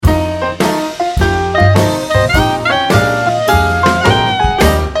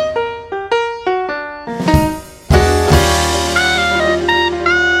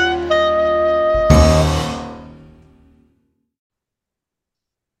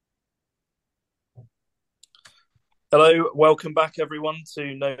Hello, welcome back everyone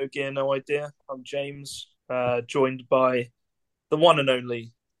to No Gear, No Idea. I'm James, joined by the one and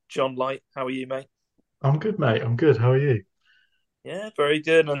only John Light. How are you, mate? I'm good, mate. I'm good. How are you? Yeah, very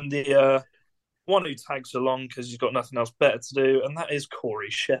good. And the one who tags along because he's got nothing else better to do, and that is Corey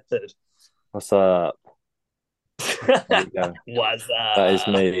Shepherd. What's up? How's it going? What's That is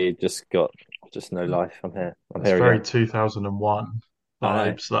up? me. Just no life. I'm here. I'm That's here very again. 2001 I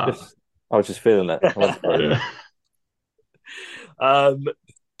know. vibes, that. Just I was just feeling it. I went for it. Yeah. um,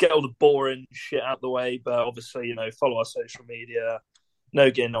 get all the boring shit out of the way, but obviously, follow our social media. No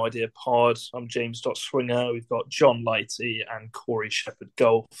Gear, No Idea Pod. I'm James.Swinger. We've got John Lighty and Corey Shepherd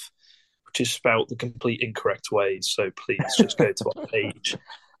Golf, which is spelt the complete incorrect way. So please just go to our page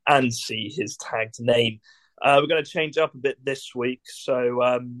and see his tagged name. We're going to change up a bit this week.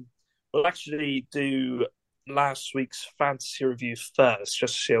 So we'll actually do last week's fantasy review first,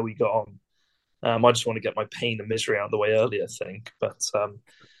 just to see how we got on. I just want to get my pain and misery out of the way early, I think. But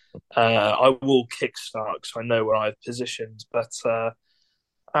I will kickstart because I know where I've positioned. But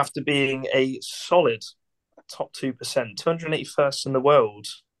after being a solid top 2%, 281st in the world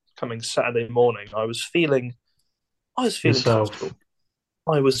coming Saturday morning, I was feeling Yourself. comfortable.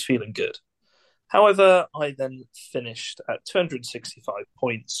 I was feeling good. However, I then finished at 265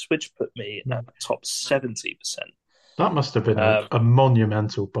 points, which put me at top 70%. That must have been Um, a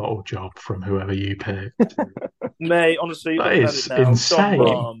monumental bottle job from whoever you picked. May honestly, That looking at it is now, John insane.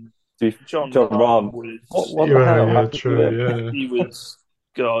 Rahm, Dude, John John Rahm Rahm. What was the Yeah, hell yeah, happened to him? true, he was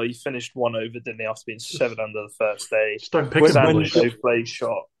God, he finished one over, didn't he, after being yeah. seven under the first day. Just don't pick him, When Xander did boys. Schauffele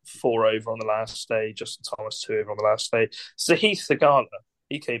shot four over on the last day. Justin Thomas two over on the last day. So Heath Theegala,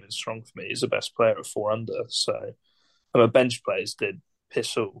 he came in strong for me. He's the best player at four under. So and my bench players did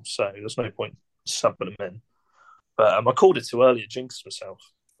piss all. So there's no point subbing them in. But I called it too early. I jinxed myself.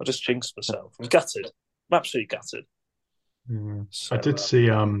 I just jinxed myself. I'm gutted. I'm absolutely gutted. Mm. I So did see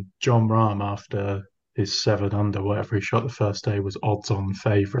John Rahm after his seven under, whatever he shot the first day, was odds on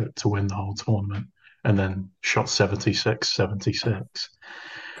favourite to win the whole tournament, and then shot 76, 76.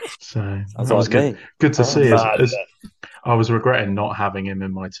 So Sounds that was like good. me. Good to see. mad. As I was regretting not having him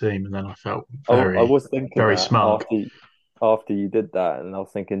in my team, and then I felt I was thinking very that smug. after you did that, and I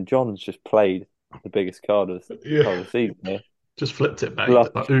was thinking John's just played the biggest Yeah, card of the season here. just flipped it, mate.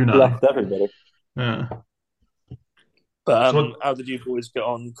 Bluffed, Like Uno. bluffed everybody. Yeah. But So how did you boys get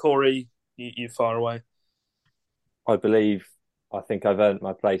on? Corey, you far away. I believe I think I've earned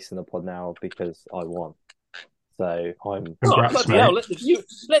my place in the pod now because I won. So Oh congrats, bloody hell! mate.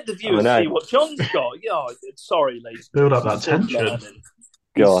 Let the I viewers see know. what John's got. Yeah, sorry, ladies and Build gents, up he's that still tension. learning.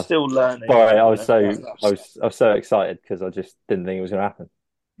 He's God, still learning. sorry, You know, I was so excited because I just didn't think it was going to happen.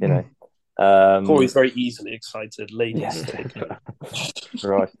 You Mm. know. Corey's very easily excited. Yeah, Ladies, take note.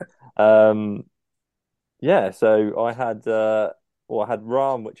 right. Um, yeah. So I had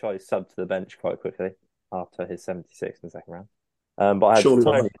Ram, which I subbed to the bench quite quickly after his 76 in the second round. But I had Surely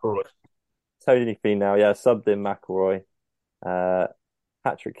not McCrory. Tony Finau, yeah, subbed in McIlroy, uh,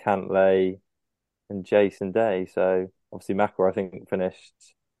 Patrick Cantlay, and Jason Day. So obviously McIlroy, I think, finished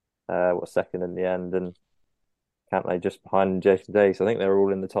second in the end, and Cantlay just behind Jason Day. So I think they were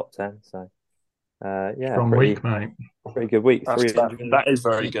all in the top 10. So yeah, Strong week, mate. pretty good week. That is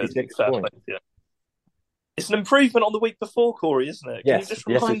very good. 366 Fair play. points. Yeah, it's an improvement on the week before, Corey, isn't it? Can you Yes, just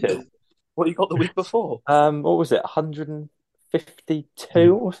yes, remind it is. me what you got the week before? What was it? 152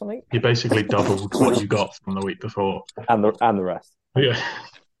 You, or something, you basically doubled what you got from the week before. and the rest. Yeah,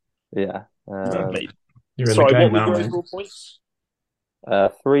 Yeah. Mate. you're in the Sorry, what game were now, your mate. overall points?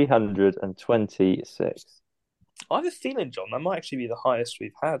 326. I have a feeling, John, that might actually be the highest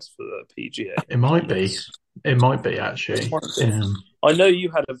we've had for the PGA It might be. tournaments. It might be It actually. might be. I know you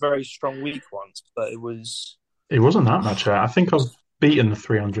had a very strong week once, but it was It wasn't that much. I think I've beaten the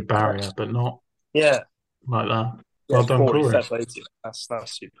 300 barrier, but not yeah, like that. yeah. Well done, Corey, Corey. fair play to you. That's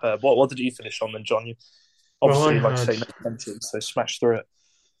superb. What did you finish on then, John? You Well, obviously like to say no mention, so smash through it.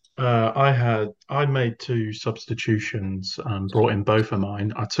 I made two substitutions and brought in both of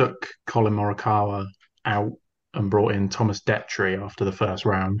mine. I took Colin Morikawa out and brought in Thomas Detry after the first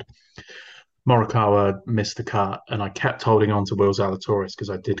round. Morikawa missed the cut, and I kept holding on to Will Zalatoris because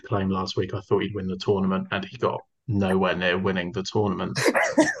I did claim last week I thought he'd win the tournament, and he got nowhere near winning the tournament.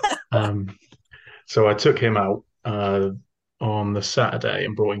 Um, so I took him out on the Saturday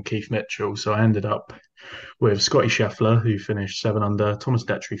and brought in Keith Mitchell. So I ended up with Scotty Scheffler, who finished seven under. Thomas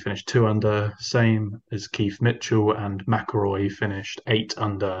Detry finished two under, same as Keith Mitchell, and McIlroy finished eight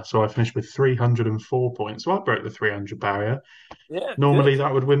under. So I finished with 304 points. So I broke the 300 barrier. Yeah, good. Normally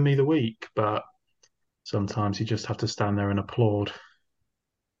that would win me the week, but sometimes you just have to stand there and applaud.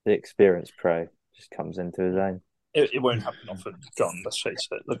 The experienced pro just comes into his own. It won't happen often, John. Let's face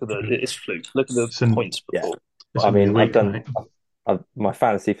it. Look at it's fluke. Look at the points before. It's I a new mean, week, mate. My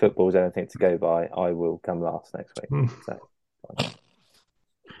fantasy football is anything to go by. I will come last next week. So,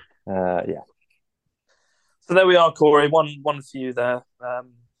 yeah. So there we are, Corey. One for you there.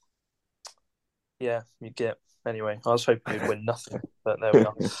 Yeah, you get. Anyway, I was hoping you'd win nothing, but there we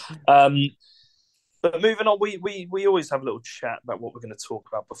are. But moving on, we always have a little chat about what we're going to talk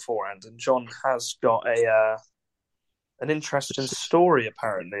about beforehand, and John has got an interesting story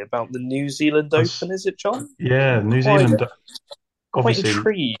apparently about the New Zealand Open. Is it, John? Yeah, New Zealand. Quite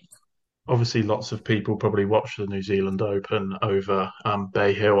intrigued. Obviously, lots of people probably watch the New Zealand Open over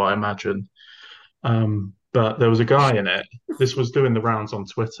Bay Hill, I imagine. But there was a guy in it. This was doing the rounds on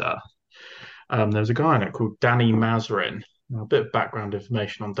Twitter. There was a guy in it called Danny Mazrin. Now, a bit of background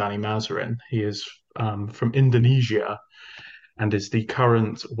information on Danny Mazrin. He is from Indonesia and is the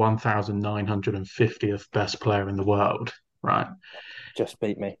current 1,950th best player in the world. Right? Just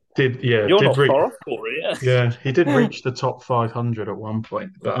beat me. You're not far off, Corey. Yeah, he did reach the top 500 at one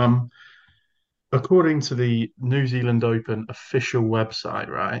point, but according to the New Zealand Open official website,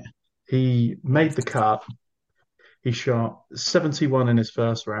 right, he made the cut. He shot 71 in his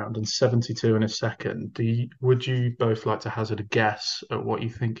first round and 72 in his second. Would you both like to hazard a guess at what you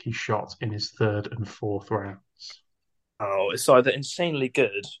think he shot in his third and fourth rounds? Oh, it's either insanely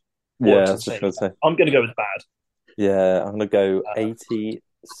good or insanely bad. I'm going to go with bad. Yeah, I'm going to go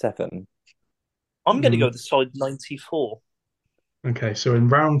 87. I'm going to go with the side 94. Okay, so in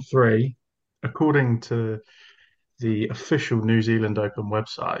round 3, according to the official New Zealand Open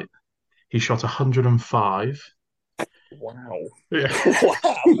website, he shot 105. Wow. Yeah.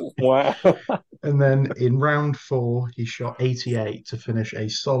 Wow. And then in round 4, he shot 88 to finish a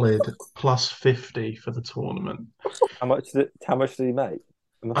solid plus 50 for the tournament. How much did he make?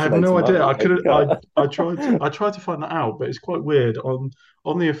 I have no idea. I tried to find that out, but it's quite weird. On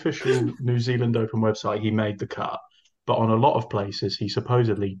the official New Zealand Open website, he made the cut, but on a lot of places, he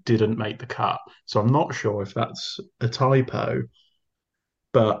supposedly didn't make the cut. So I'm not sure if that's a typo,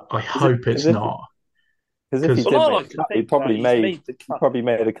 but I hope it's not. Because if he did make the cut, he probably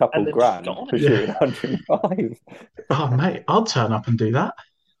made a couple grand for shooting 105. Oh, mate, I'll turn up and do that.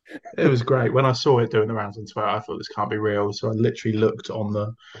 It was great. When I saw it doing the rounds on Twitter, I thought this can't be real. So I literally looked on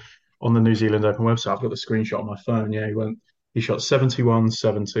the New Zealand Open website. I've got the screenshot on my phone. Yeah, he shot 71,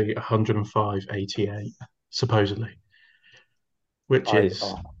 70, 105, 88, supposedly. Which is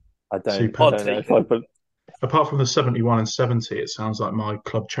I don't know. Apart from the 71 and 70, it sounds like my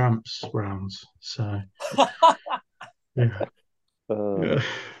club champs rounds. So yeah.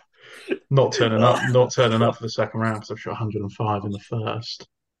 Not turning up for the second round because I've shot 105 in the first.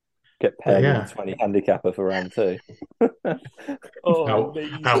 Get paired with a 20 handicapper for round 2. Out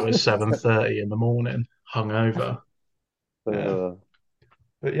at 7:30 in the morning, hungover. Yeah.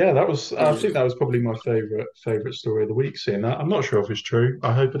 But yeah, that was. I think that was probably my favorite story of the week. Seeing that, I'm not sure if it's true.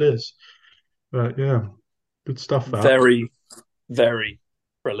 I hope it is. But yeah, good stuff. That. Very, very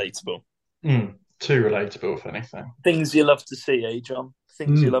relatable. Too relatable, if anything. Things you love to see, eh, John?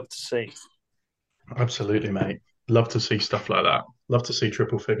 Things you love to see. Absolutely, mate. Love to see stuff like that. Love to see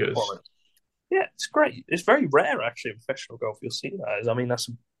triple figures. Yeah, it's great. It's very rare, actually, in professional golf. You'll see that. I mean, that's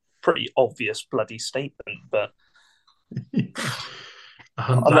a pretty obvious bloody statement, but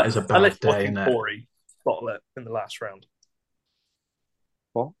that is a bad day, isn't it? Corey bottle it in the last round.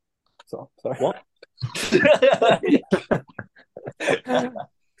 What? Sorry. What?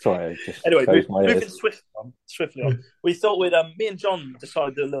 Sorry. Anyway, moving swiftly on. We thought me and John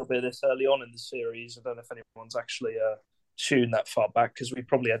decided a little bit of this early on in the series. I don't know if anyone's actually tuned that far back because we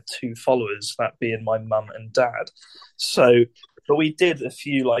probably had 2 followers, that being my mum and dad. But we did a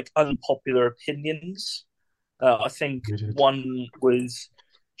few unpopular opinions. I think one was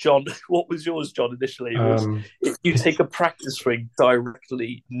John. What was yours, John? Initially, it was if you take a practice swing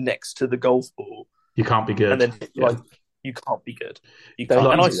directly next to the golf ball, you can't be good. And then you can't be good. You can't.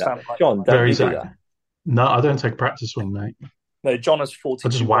 And I stand like John, don't you do that? No, I don't take a practice swing, mate. No, John has 40. I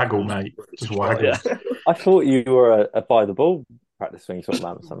just waggle, mate. Just waggle. Yeah. I thought you were a by the ball practice swing sort of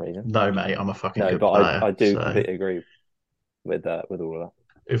man for some reason. No, mate, I'm a fucking good player. I do completely agree with all of that.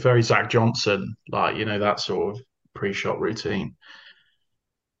 It's very Zach Johnson, that sort of pre-shot routine.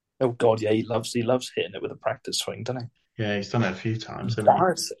 Oh God, yeah, he loves hitting it with a practice swing, doesn't he? Yeah, he's done it a few times.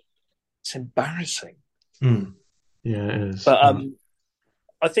 Embarrassing. It's embarrassing. Yeah, it is. But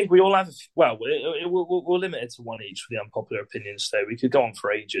I think we all have. Well, we'll limit it to one each for the unpopular opinions. Today, we could go on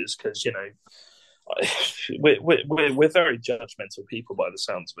for ages because we're very judgmental people by the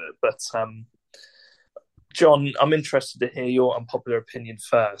sounds of it. But John, I'm interested to hear your unpopular opinion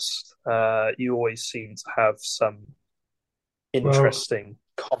first. You always seem to have some Well, interesting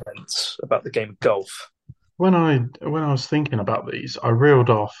comments about the game of golf. when I was thinking about these, I reeled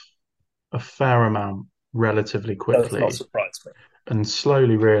off a fair amount relatively Does not quickly surprise me. and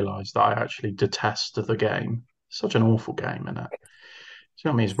slowly realised that I actually detest the game. Such an awful game, isn't it? You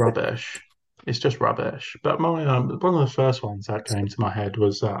know what I mean? It's rubbish. It's just rubbish. But my one of the first ones that came to my head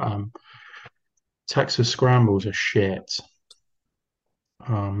was that Texas scrambles are shit.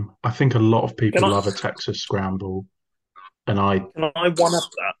 I think a lot of Can people I love a Texas scramble, and I can I one up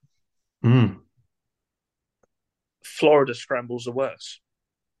that? mm, Florida scrambles are worse.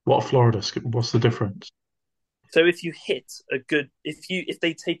 what Florida? What's the difference? So if you hit a good, if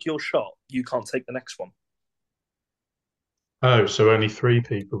they take your shot, you can't take the next one. Oh, so only three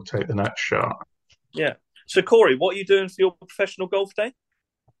people take the next shot. Yeah. So Corey, what are you doing for your professional golf day?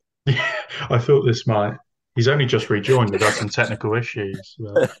 I thought this might. He's only just rejoined. We've had some technical issues.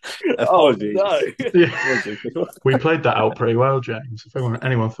 But Oh Apologies. no! yeah, Apologies. we played that out pretty well, James. If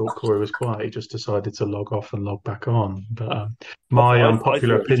anyone thought Corey was quiet, he just decided to log off and log back on. But my I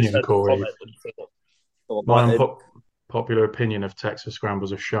unpopular thought he just opinion, heard the Corey, comment and thought, my I unpopular opinion of Texas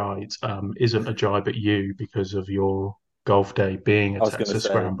scrambles are shite isn't a jibe at you because of your golf day being a was going to Texas say,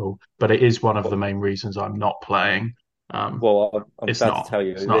 scramble, but it is one of the well, main reasons I'm not playing. I'm It's glad to not. tell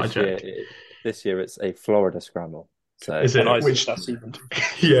you It's not a joke. this year it's a Florida scramble. So, Is and it? I think Which, that's even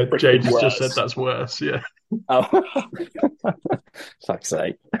yeah, freaking James has just said worse. that's worse. Yeah. oh, fuck's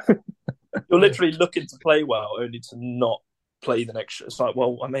sake. You're literally looking to play well, only to not play the next. It's like,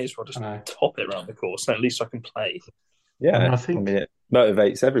 well, I may as well I just know. top it around the course, and at least I can play. I mean, Yeah, I I think mean, it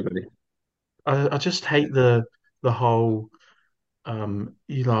motivates everybody. I just hate the whole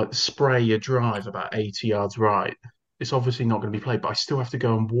you like spray your drive about 80 yards right. It's obviously not going to be played, but I still have to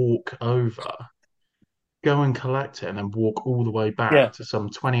go and walk over, go and collect it, and then walk all the way Yeah, back to some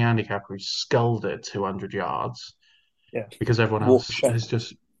 20 handicapper who sculled it 200 yards yeah. because everyone Walk of else shame. has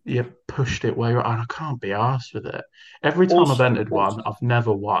just pushed it way right. And I can't be arsed with it. Every time I've Also, entered one, I've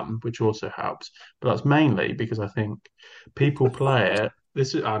never won, which also helps. But that's mainly because I think people play it.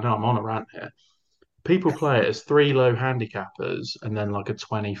 This is I know I'm on a rant here. People play it as three low handicappers and then like a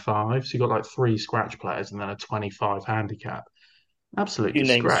 25. So you got like three scratch players and then a 25 handicap. Absolute few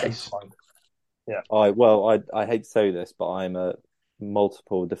names come to disgrace. mind. Yeah. I hate to say this, but I'm a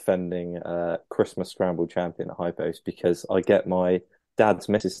multiple defending Christmas Scramble champion at High Post because I get my dad's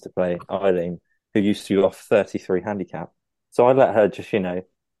missus to play Eileen, who used to loft 33 handicap. So I let her just,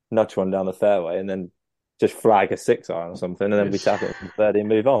 nudge one down the fairway and then just flag a 6 iron or something, and then we It's tap it from 30 and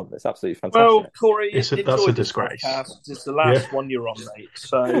move on. It's absolutely Well, fantastic. Corey, that's enjoy a the disgrace. podcast. It's the Yeah. last one you're on, mate.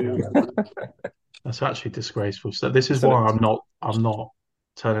 So That's actually disgraceful. So this is So why I'm not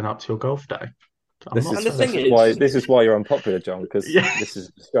turning up to your golf day. I'm this not is and the turning thing this up. is why is, this is why you're unpopular, John, because Yeah. this is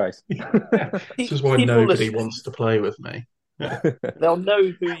a disgrace. This is why people nobody listening, wants to play with me. Yeah. they'll know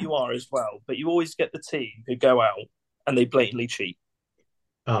who you are as well. But you always get the team who go out and they blatantly cheat.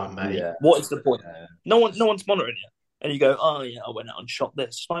 Oh mate. Yeah. What is the point? Yeah. No one's monitoring you. And you go, oh yeah, I went out and shot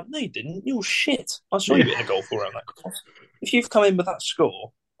this. Like, no, you didn't. You're shit. I saw you Yeah. in a golf around that course. If you've come in with that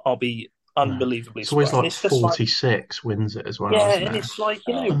score, I'll be No. unbelievably It's always surprised. And like it's just like, 46 wins it as well, yeah, isn't and it? it's like,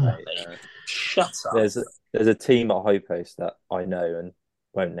 Oh, what, mate, mate? Shut up. there's a team at High Post that I know and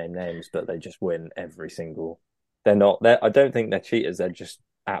won't name names, but they just win every single. They're not. I don't think they're cheaters. They're just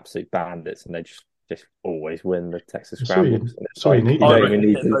absolute bandits, and they just always win the Texas That's all Scrambles. And it's all you like need, you I don't mate. even reckon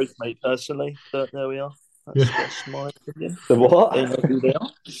need they're to. both, mate, personally. But there we are. Yeah. That's my opinion. The They know what? who they are.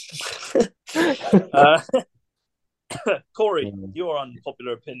 Corey, your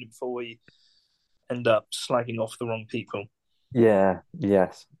unpopular opinion before we end up slagging off the wrong people. Yeah.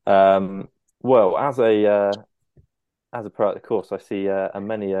 Yes. Well, as a pro at the course, I see a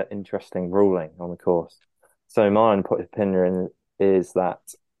many interesting ruling on the course. So my unpopular opinion is that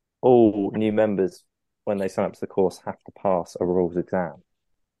all new members, when they sign up to the course, have to pass a rules exam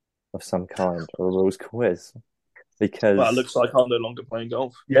of some kind or a rules quiz. Well, it Because looks like I'm no longer playing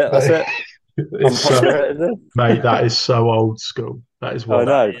golf. yeah, that's it. It's Unpopular, is it? mate, that is so old school. That is I what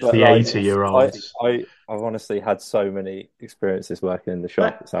know, That is but the like 80-year-olds. I've honestly had so many experiences working in the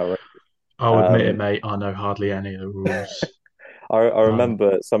shop. It's outrageous. I'll admit it, Um, mate. I know hardly any of the rules. I Um,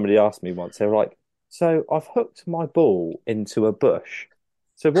 remember somebody asked me once, they were like, so I've hooked my ball into a bush.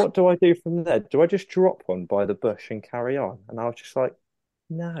 So what do I do from there? Do I just drop one by the bush and carry on? And I was just like,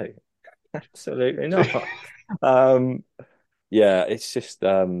 no, absolutely not. Um, yeah, it's just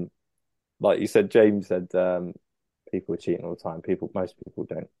like you said, James said, people are cheating all the time. Most people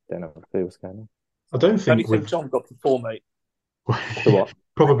don't have a clue what's going I don't How do you think think with John got the four, mate? on. So what?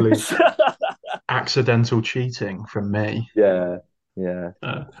 probably accidental cheating from me. Yeah, yeah.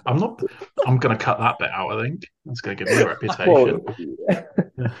 I'm not. I'm going to cut that bit out. I think that's going to give me a Well, reputation. Yeah.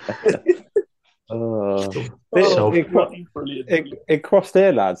 oh, Oh, Self. bloody brilliant. it crossed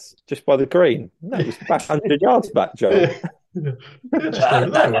here, lads, just by the green. No, it was back 100 yards back, Joe. Yeah. Yeah, just over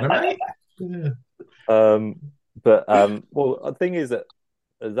there, wasn't it, mate? Yeah. Well, the thing is that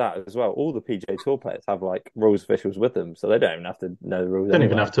as well, all the PJ Tour players have like rules officials with them, so they don't even have to know the rules Don't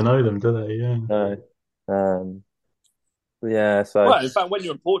even anyway. have to know them, do they? Yeah. No. Yeah, so Well, in fact, when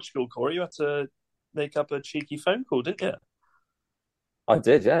you're in Portugal, Corey, you had to make up a cheeky phone call, didn't you? I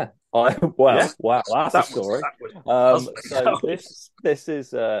did, yeah. Wow, that's a story. So this is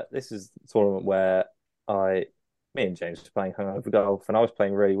the tournament where me and James were playing hungover golf, and I was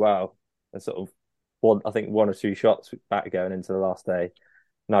playing really well, and sort of one or two shots back going into the last day,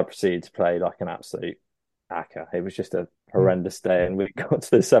 and I proceeded to play like an absolute acca. It was just a horrendous day, and we got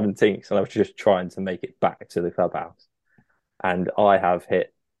to the 17th, and I was just trying to make it back to the clubhouse, and I have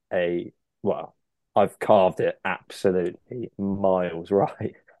hit I've carved it absolutely miles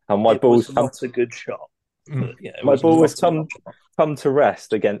right, and my ball's not a good shot. Yeah, my ball has come to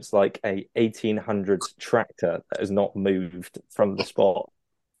rest against like a 1800s tractor that has not moved from the spot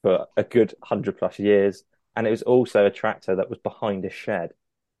for a good 100+ years, and it was also a tractor that was behind a shed.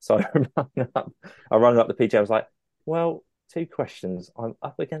 So I rang up the PJ. I was like, "Well, two questions. I'm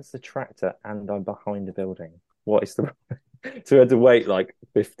up against the tractor and I'm behind a building. What is the?" So we had to wait like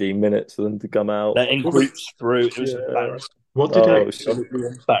 15 minutes for them to come out. They're in groups through. It was embarrassing. What did they? Absolutely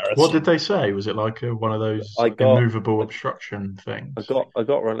embarrassing. What did they say? Was it like one of those immovable obstruction things? I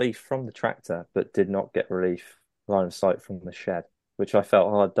got relief from the tractor, but did not get relief line of sight from the shed, which I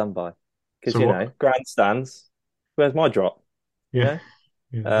felt hard done by. Because grandstands. Where's my drop? Yeah,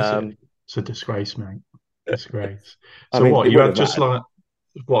 it's a disgrace, mate. Disgrace. So you had just like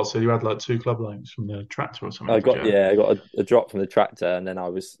what? So you had like 2 club lengths from the tractor or something? I got a drop from the tractor, and then I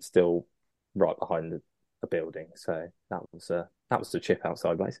was still right behind the building. So that was the chip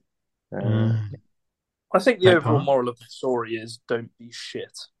outside, basically. I think the overall moral of the story is don't be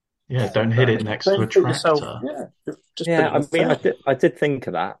shit. Yeah, don't hit it next to a tractor. I did think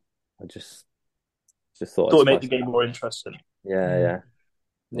of that. I just thought it made the game more interesting. Yeah.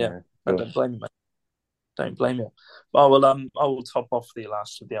 I don't blame you, mate. Don't blame you. I will top off the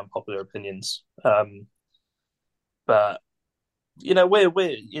last of the unpopular opinions. But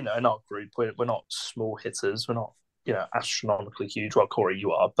we're in our group, we're not small hitters. We're not astronomically huge. Well, Corey,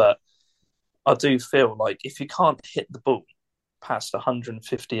 you are, but I do feel like if you can't hit the ball past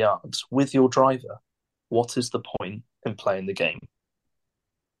 150 yards with your driver, what is the point in playing the game?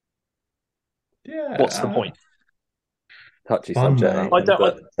 Yeah, what's the point? Touchy subject.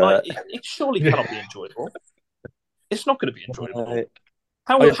 It surely cannot be enjoyable. It's not going to be enjoyable.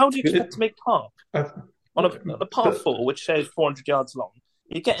 How do you expect to make par on a par 4, which says 400 yards long?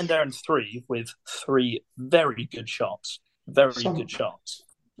 You're getting there in 3 with 3 very good shots. Good shots.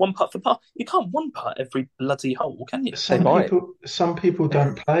 One putt for par. You can't one putt every bloody hole, can you? Some people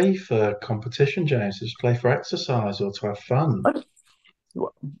don't play for competition, James. They just play for exercise or to have fun.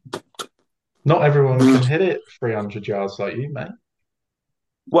 Not everyone can hit it 300 yards like you, mate.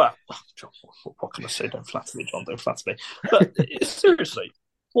 Well, John, what can I say? Don't flatter me, John. Don't flatter me. But seriously,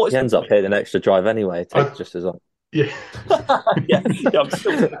 he ends up hitting an extra drive anyway. It takes just as long. Yeah. I'm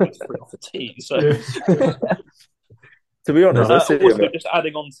still going to go 3 off the tee. So, to be honest, also just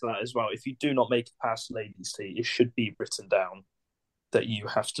adding on to that as well, if you do not make it past ladies' tee, it should be written down that you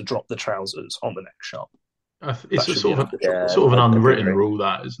have to drop the trousers on the next shot. It's sort of an unwritten rule,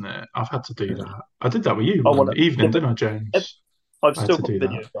 that, isn't it? I've had to do that. I did that with you one evening, didn't I, James? I've still got the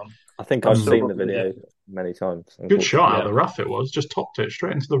video done. I think I've seen the video many times. Good shot out of the rough it was. Just topped it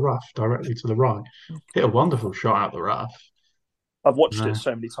straight into the rough, directly to the right. Hit a wonderful shot out the rough. I've watched it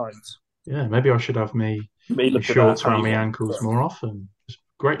so many times. Yeah, maybe I should have me shorts around my ankles more often.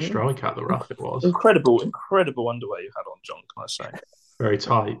 Great strike out the rough it was. Incredible underwear you had on, John, can I say? Very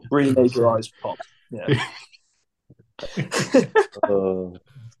tight. Really made your eyes pop. Yeah.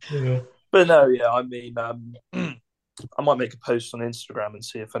 But no, I mean, I might make a post on Instagram and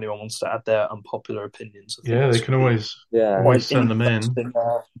see if anyone wants to add their unpopular opinions. They can always send them in.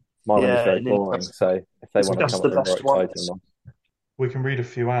 Mine is very boring, so if they want to come up with a more exciting one. We can read a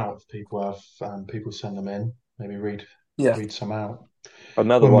few out if people have people send them in. Maybe read some out.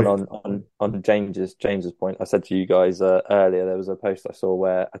 Another one on James's point. I said to you guys earlier, there was a post I saw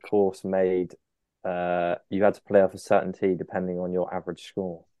where a course made you had to play off a certain tee depending on your average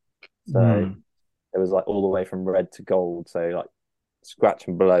score. So it was like all the way from red to gold. So like scratch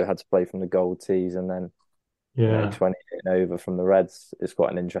and below had to play from the gold tees, and then Yeah. 20 and over from the Reds is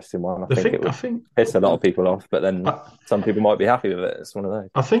quite an interesting one. I The think thing, it I would think, piss a lot of people off, but then I, some people might be happy with it. It's one of those.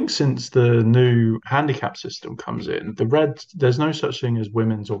 I think since the new handicap system comes in, there's no such thing as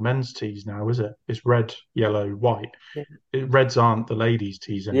women's or men's tees now, is it? It's red, yellow, white. Yeah, Reds aren't the ladies'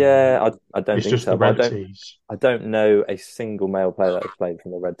 tees anymore. I don't It's think just the so. But red tees. I don't know a single male player that has played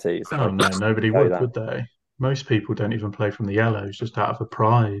from the Red Tees. Oh no, nobody I know would that. they? Most people don't even play from the yellows, just out of a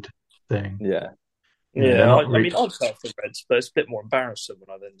pride thing. Yeah. They're Yeah, not I re mean, I'd play for the Reds, but it's a bit more embarrassing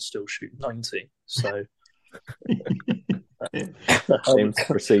when I then still shoot 90. So I'll, James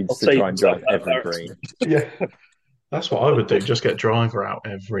proceeds I'll to save try and myself drive that every green. embarrassment. Yeah, that's what I would do. Just get driver out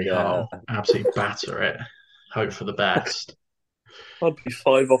every Yeah. hole, absolutely batter it, hope for the best. I'd be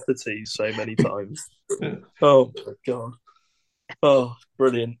 5 off the tee so many times. Oh my god. Oh,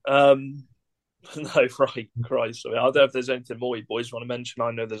 brilliant. No, right, Christ. I mean, I don't know if there's anything more you boys want to mention.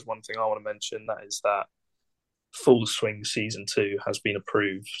 I know there's one thing I want to mention. That is that Full Swing Season 2 has been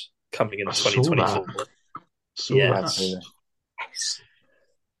approved coming in I saw that. 2024. Saw I have that. seen Yes. it.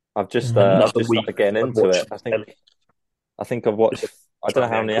 I've Another just week started getting of into it. watching telly. I think I've watched, I don't know Trying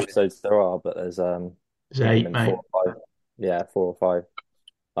to how many include. episodes there are, but there's It's I think I'm eight, in mate. 4 or 5. Yeah, 4 or 5.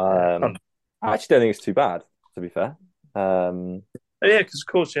 Yeah. I actually don't think it's too bad, to be fair. Um, Oh, yeah, because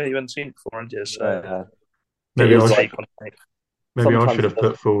of course, yeah, you haven't seen it before, haven't you? So yeah, get it Maybe your I is should. like take on it. Maybe I should sometimes have it does.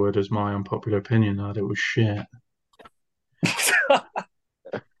 put forward as my unpopular opinion that it was shit.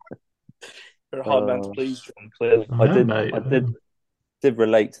 You're a hard man to Uh, please, John, clearly. I am, mate. I I am. did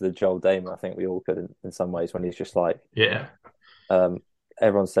relate to the Joel Damon. I think we all could in some ways when he's just like, Yeah. um,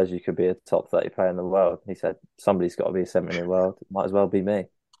 everyone says you could be a top 30 player in the world. He said somebody's got to be a 70 in the world. It might as well be me.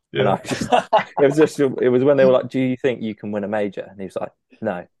 And Yeah. I just, it was when they were like, "Do you think you can win a major?" And he was like,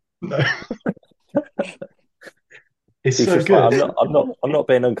 "No." No. It's He was so just like, good. I'm not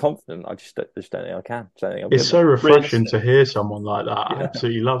being unconfident. Just don't think I can. Just don't think I'm It's good so enough." refreshing Realistic. to hear someone like that. I Yeah,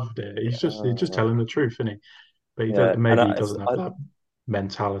 absolutely loved it. He's just uh, telling the truth, isn't he? But yeah. And maybe he doesn't have that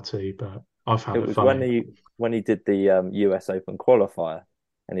mentality. But I it found it was funny. when he did the US Open qualifier,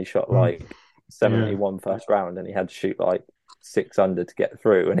 and he shot Mm, like yeah, 71 first round, and he had to shoot like 6 under to get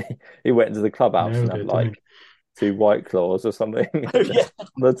through, and he went into the clubhouse and nailed had it, didn't he? like 2 White Claws or something Oh,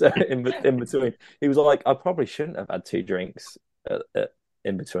 yeah. in between. He was like, "I probably shouldn't have had 2 drinks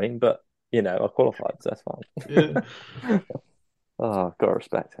in between, but I qualified, so that's Yeah. fine." Oh, gotta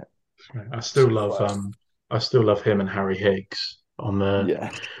respect it. I still So love class. him and Harry Higgs on the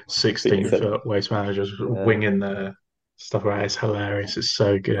Yeah, 16-foot waste managers yeah, winging the stuff around. It's hilarious. It's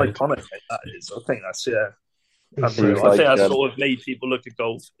so good. Iconic, mate, that is. I think that's, yeah, It's he so was unreal. I like, think that's sort of made people look at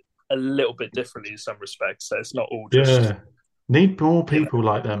golf a little bit differently in some respects. So it's not all just, yeah. Need more you know, people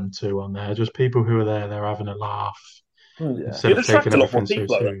like them too on there. Just people who are there, they're having a laugh yeah, instead you'd of taking attract a lot more everything so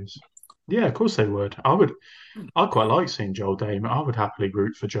people, I serious. Yeah, of course they would. I quite like seeing Joel Damon. I would happily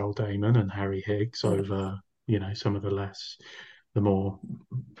root for Joel Damon and Harry Higgs reckon. over, some of the more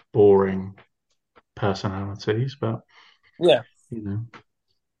boring personalities. But, Yeah. you know,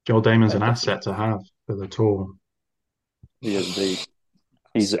 Joel Damon's No, an definitely. asset to have for the tour. he is indeed.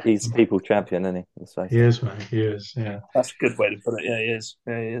 So, He's the people champion, isn't he? Let's face He it. is, mate. He is, yeah. that's a good way to put it. Yeah, he is.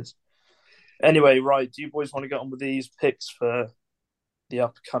 Yeah, he is. Anyway, right. Do you boys want to get on with these picks for the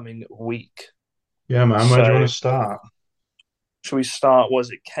upcoming week? Yeah, man. Where do you want So, to start? shall we start?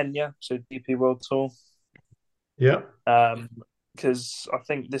 Was it Kenya? So, DP World Tour? Yep. Because I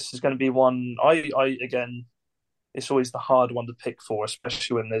think this is going to be one. Again, it's always the hard one to pick for,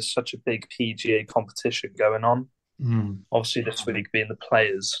 especially when there's such a big PGA competition going on. Mm. Obviously, this week being the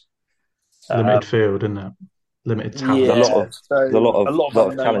players. Limited field, isn't it? Limited There's talent. a So a lot of lot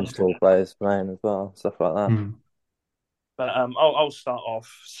of challenge unknowns. tour players playing as well, stuff like that. Mm. But I'll start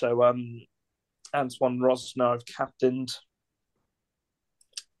off. So Antoine Rosner I've captained.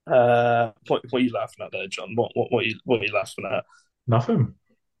 What are you laughing at there, John? What are you laughing at? Nothing.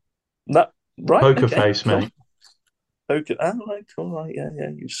 That right? Poker Okay, face, cool. mate. Okay, right, cool, right, yeah,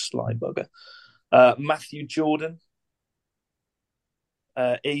 you sly bugger. Matthew Jordan,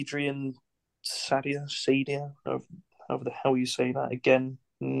 Adrian Sadia, however the hell you say that again.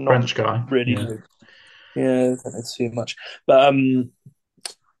 Not French guy. really. Yeah. Yeah, I don't too much. But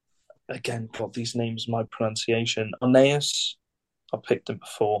again, God, these names, my pronunciation. Arnaeus, I picked him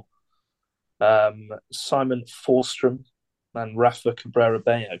before. Simon Forstrom and Rafa Cabrera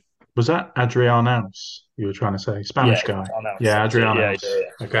Bello. Was that Adrianaus you were trying to say? Spanish Yeah, guy. Arnaeus, Yeah, that's it. Yeah, Adrianaus.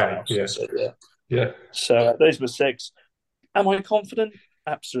 Okay. Arnaeus, Yeah. that's it, yeah. Yeah. So those were 6. Am I confident?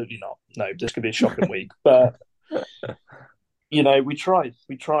 Absolutely not. No, this could be a shocking week. But, we tried.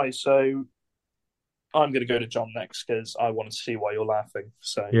 We try. So I'm going to go to John next because I want to see why you're laughing.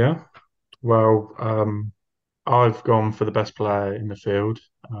 So Yeah. Well, I've gone for the best player in the field,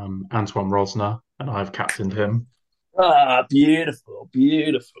 Antoine Rosner, and I've captained him. Ah, beautiful,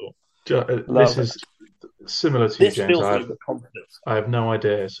 beautiful. This Love it. is similar to you, This James. fills I me have with confidence. I have no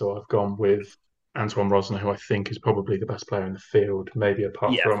idea, so I've gone with Antoine Rosner, who I think is probably the best player in the field, maybe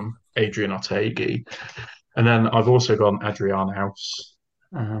apart Yeah. from Adrian Otaegui. And then I've also gone Adrian House.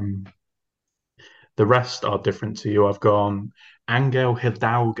 Um, the rest are different to you. I've gone Angel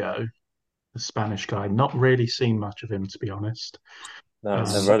Hidalgo, the Spanish guy. Not really seen much of him, to be honest. No,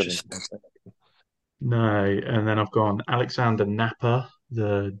 never heard Such of a him. No, and then I've gone Alexander Napper,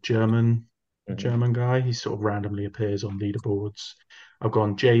 the Mhm. German guy. He sort of randomly appears on leaderboards. I've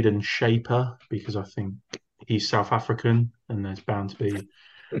gone Jaden Shaper because I think he's South African, and there's bound to be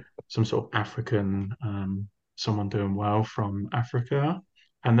some sort of African someone doing well from Africa.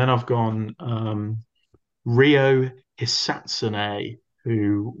 And then I've gone Rio Hisatsune,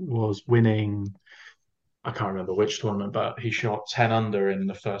 who was winning. I can't remember which tournament, but he shot 10 under in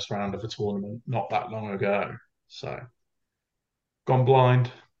the first round of a tournament not that long ago. So gone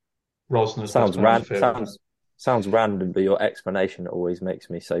blind. Rosner's best Sounds player in the ran field. sounds random, but your explanation always makes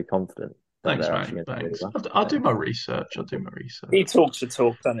me so confident that Thanks, they're mate. actually going to do really Thanks. well. I'll do Yeah, my research. I'll do my He research. talks the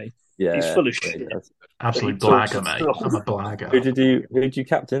talk, doesn't he? He's yeah, full of yeah, he shit, does. but he Absolute talks blagger, the mate. I'm a talk. blagger. Who did you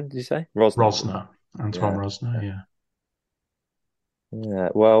captain? Did you say Rosner? Rosner. Antoine Yeah, Rosner, yeah. yeah. Yeah.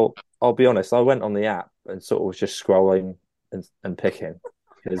 Well, I'll be honest. I went on the app and sort of was just scrolling and picking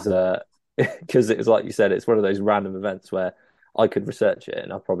because because it was like you said, it's one of those random events where I could research it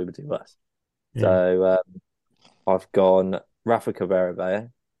and I probably would do less. Yeah. So I've gone Rafa Cabarrevaya.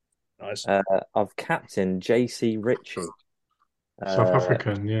 Nice. I've captained JC Ritchie. South Uh,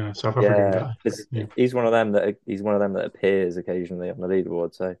 African, yeah. South African yeah, guy. 'cause Yeah. he's one of them that appears occasionally on the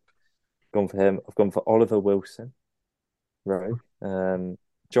leaderboard. So I've gone for him. I've gone for Oliver Wilson, Rogue.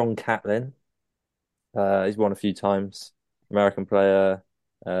 John Catlin. He's won a few times. American player.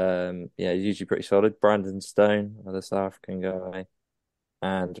 Yeah, he's usually pretty solid. Brandon Stone, another South African guy,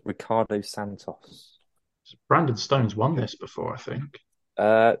 and Ricardo Santos. Brandon Stone's won this before, I think.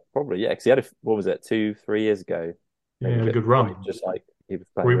 Probably yeah, because he had what was it, 2, 3 years ago, Yeah, he maybe a had a bit good before. He run. just like he was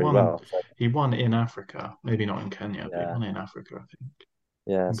Well, playing really well. So he won in Africa. Maybe not in Kenya, but he yeah, won in Africa, I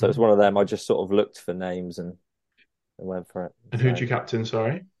yeah. think. So it's Okay. one of them. I just sort of looked for names and went for it. And who'd So you captain,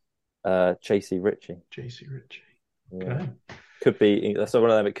 sorry? Chasey Ritchie. JC Ritchie. Yeah. Okay. Could be that's one of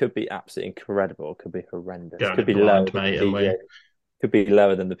them. It could be absolutely incredible. It could be horrendous. Going Could in be lower blind, than the mate, and PGA. we Could be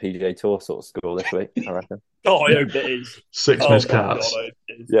lower than the PGA Tour sort of score this week, I reckon. Oh, I hope it is. six Oh my miscuts, god, I hope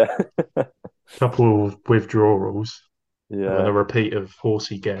it is. Yeah. couple of withdrawals, and then Yeah. a repeat of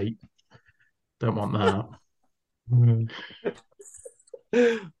Horsey Gate. Don't want that. Mm.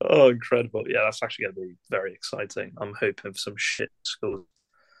 Oh, incredible! Yeah, that's actually going to be very exciting. I'm hoping for some shit scores.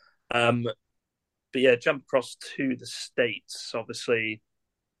 Um, but yeah, jump across to the States. Obviously,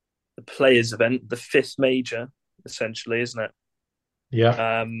 the Players event, the fifth major, essentially, isn't it?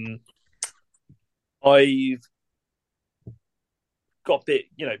 Yeah. Um, I've got a bit,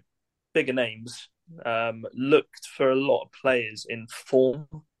 bigger names. Looked for a lot of players in form.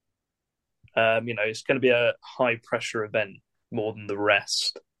 It's going to be a high pressure event more than the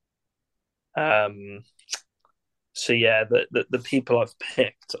rest. Um, so yeah, the people I've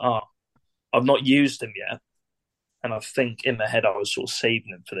picked are I've not used him yet, and I think in my head I was sort of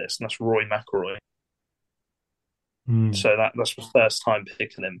saving him for this, and that's Roy McIlroy. Mm. So that's my first time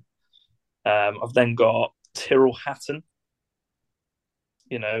picking him. I've then got Tyrrell Hatton.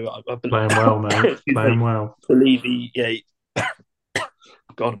 I Playing well, mate. Playing well. believe he. Yeah.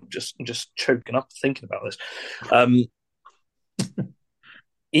 God, I'm just choking up thinking about this. Um,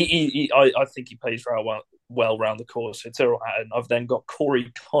 I think he plays very well round the course. So Tyrrell Hatton. I've then got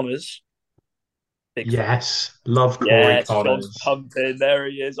Corey Connors. Big fan. Yes. Love Corey Yes, John's Connors. pumping. There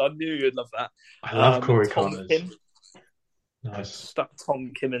he is. I knew you'd love that. I love Corey Tom Connors. Kim. Nice. Stuck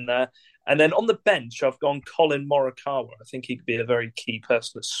Tom Kim in there. And then on the bench, I've gone Colin Morikawa. I think he could be a very key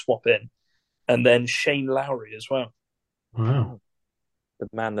person to swap in. And then Shane Lowry as well. Wow. The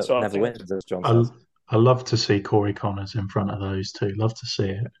man that So I never think, wins, as John I, says. I love to see Corey Connors in front of those two. Love to see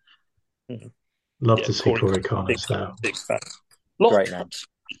it. Love yeah, to see Corey, Corey big Connors fan, there. big fan. A lot of Great name. cuts,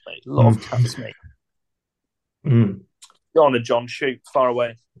 mate. A lot of Mm. cuts, mate. Mm. Go on, and John, shoot far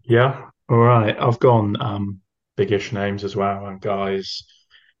away. Yeah. All right. I've gone biggish names as well, and guys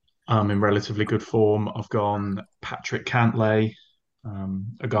in relatively good form. I've gone Patrick Cantlay,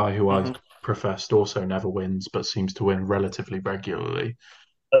 a guy who I've Mm-hmm. professed also never wins, but seems to win relatively regularly.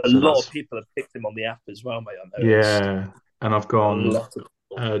 A So lot of that's people have picked him on the app as well, mate. I noticed yeah. And I've a gone lot of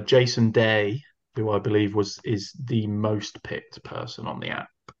people. Jason Day, who I believe is the most picked person on the app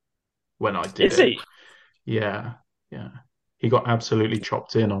when I did Is it. he? Yeah, yeah. He got absolutely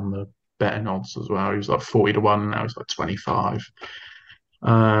chopped in on the betting odds as well. He was like 40 to 1, now he's like 25.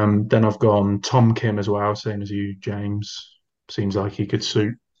 Then I've gone Tom Kim as well, same as you, James. Seems like he could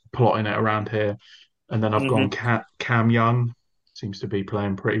suit plotting it around here. And then I've gone Hmm. Cam Young. Seems to be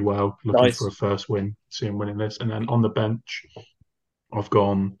playing pretty well. Looking for Nice. a first win. See him winning this. And then on the bench, I've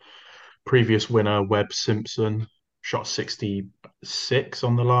gone previous winner Webb Simpson. Shot 66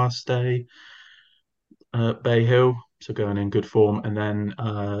 on the last day. Bay Hill, so going in good form. And then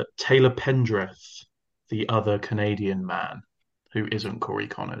Taylor Pendrith, the other Canadian man who isn't Corey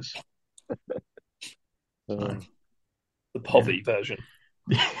Connors. So, Uh, The yeah. Povey version.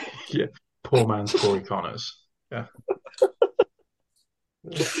 Yeah. Poor man's Corey Connors. Yeah.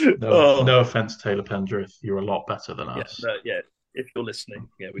 No, Oh, no offense, Taylor Pendrith. You're a lot better than yeah, us. no, yeah. If you're listening,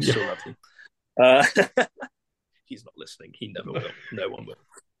 yeah, we Yeah. still love you. Uh, he's not listening. He never will. No one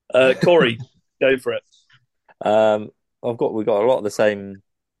will. Corey, go for it. um, we've got a lot of the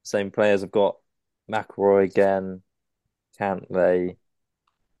same players. I've got McElroy again, Cantlay,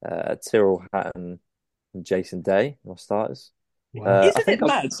 Tyrrell Hatton, and Jason Day, my starters. Wow. I Isn't think it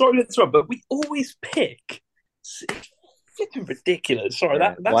mad? Sorry to interrupt, but we always pick. It's flipping ridiculous. Sorry,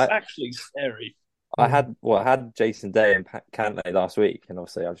 yeah. that's actually scary. I had Jason Day and Cantlay last week, and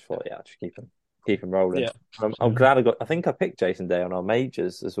obviously I just thought, yeah, I'll just keep him rolling. Yeah, I'm glad I think I picked Jason Day on our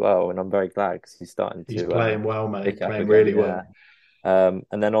majors as well, and I'm very glad because he's starting He's to playing well, mate. pick up Playing again. really Yeah. well.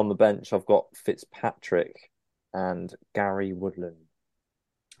 And then on the bench, I've got Fitzpatrick and Gary Woodland.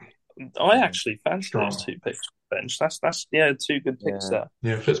 I actually fancy those Strong. two picks on the bench. That's yeah, two good picks Yeah,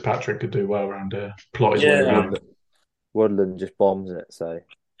 there. Yeah, Fitzpatrick could do well around here. Plot his way Yeah, around. Woodland just bombs it. So,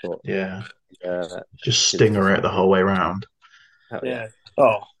 thought, Yeah. uh, Just give it stinger it the whole way around. hell yeah. yeah.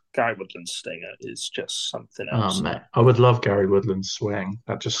 Oh, Gary Woodland's stinger is just something Oh, else. mate. I would love Gary Woodland's swing.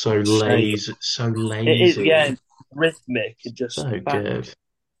 That just so Same. lazy, so It is, lazy. yeah, rhythmic and just So back good.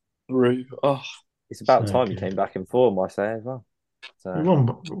 through. Oh, It's about So time he came good. back in form, I say as well. He So,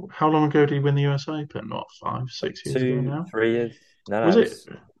 won, how long ago did he win the US Open? What, 5, 6 years ago two, now? 3 years. No, Was it it? was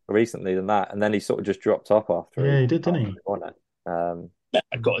recently than that, and then he sort of just dropped off Yeah, he did, didn't after he? he won it.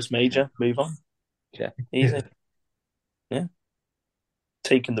 I got his major. Move on. Yeah, Easy. Yeah.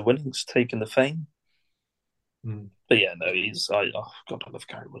 Taking the winnings, taking the fame. Mm. But yeah, no, oh God, I love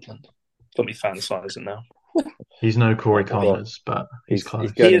Gary Woodland. Got me fancising now. He's no Corey well, Connors, but he's he's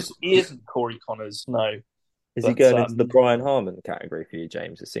close. going. He isn't Corey Connors, no. Is he But going into the Brian Harmon category for you,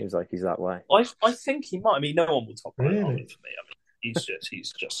 James? It seems like he's that way. I think he might. I mean, no one will top Brian Harmon Really? for me. I mean,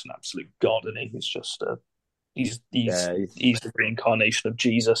 he's just an absolute god, and he's just Yeah, he's the reincarnation of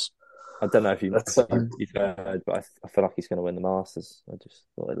Jesus. I don't know if That's you've heard, but I feel like he's going to win the Masters. I just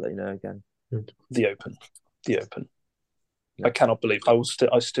thought I'd let you know again. Good. the Open. The Open. Yeah. I cannot believe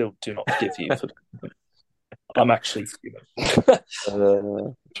I still do not forgive you for. I'm actually human.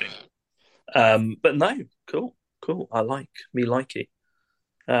 But no, cool. I like it.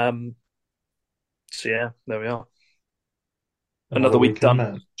 So yeah, there we are. Another week weekend,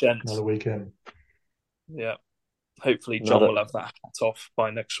 done, man. gents. Another weekend. Yeah. Hopefully John will have that hat off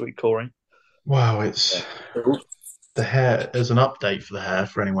by next week, Corey. Wow, it's the hair. There's an update for the hair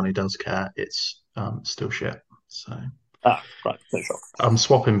for anyone who does care. It's still shit. So right, no shock. I'm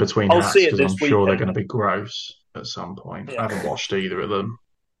swapping between I'll hats see it because this I'm sure they're going weekend. to be gross at some point. Yeah. I haven't watched either of them.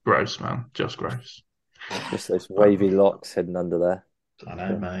 Gross, man. Just gross. Just those wavy locks hidden under there. I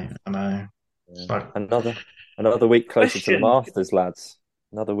know, mate. I know. Yeah. Like, Another week closer to the Question. Masters, lads.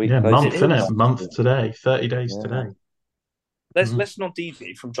 Another week yeah, closer month, to the innit? Masters. Month today. 30 days Yeah. today. Let's not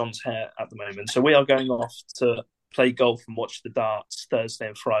deviate from John's hair at the moment. So we are going off to play golf and watch the darts Thursday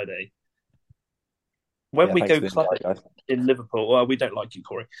and Friday. When we go clubbing in Liverpool, well, we don't like you,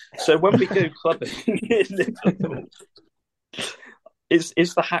 Corey. So when we go clubbing in Liverpool, is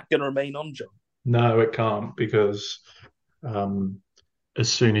the hat going to remain on, John? No, it can't because as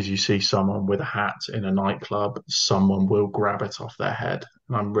soon as you see someone with a hat in a nightclub, someone will grab it off their head.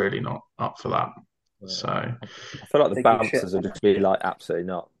 And I'm really not up for that. Yeah. So I feel like the bouncers will just be like, absolutely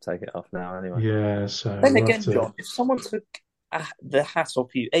not, take it off now anyway. Yeah, so then again, John, if someone took the hat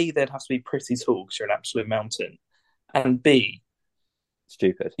off you, A, they'd have to be pretty tall because you're an absolute mountain, and B,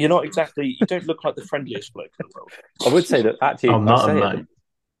 stupid. You don't look like the friendliest bloke in the world. I would say that actually, mate.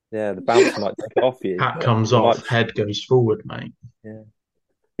 Yeah, the bouncer might take it off you. Hat comes off, head goes forward, mate. Yeah.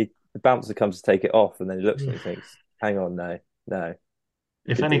 The bouncer comes to take it off and then he looks at me and thinks, hang on, no.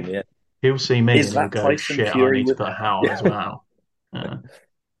 If any, he'll see me and he'll go, Tyson shit, Fury I need to put a hat on as well.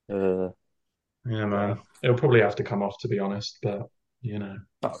 Yeah, man. It'll probably have to come off, to be honest, but,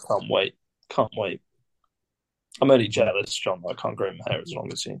 I can't wait. I'm only jealous, John, that I can't grow my hair as long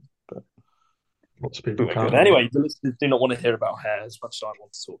as you. But Lots of people Very can't. good. Anyway, the listeners do not want to hear about hair as much as I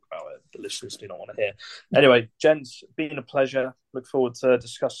want to talk about it. The listeners do not want to hear. Anyway, gents, been a pleasure. Look forward to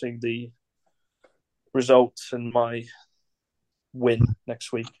discussing the results and my win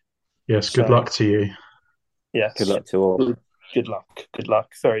next week. Yes, good luck to you. Yes. Good luck to all. Good luck. Good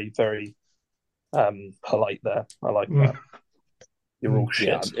luck. Very, very polite there. I like that. You're all shit.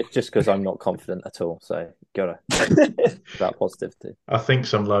 Yeah, it's just because I'm not confident at all. So gotta that positivity. I think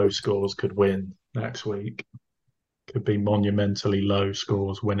some low scores could win next week. Could be monumentally low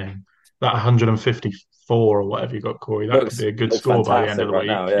scores winning. That 154 or whatever you got, Corey, that could be a good score by the end of the right week.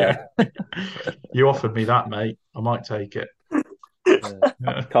 Now, yeah. You offered me that, mate. I might take it.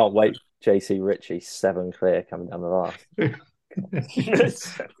 Yeah. Can't wait. JC Ritchie 7 clear coming down the last.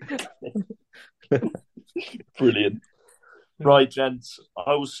 Brilliant. Right, gents.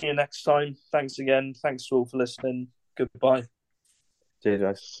 I will see you next time. Thanks again. Thanks all for listening. Goodbye. Cheers,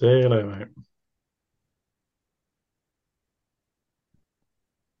 guys. See you later, mate.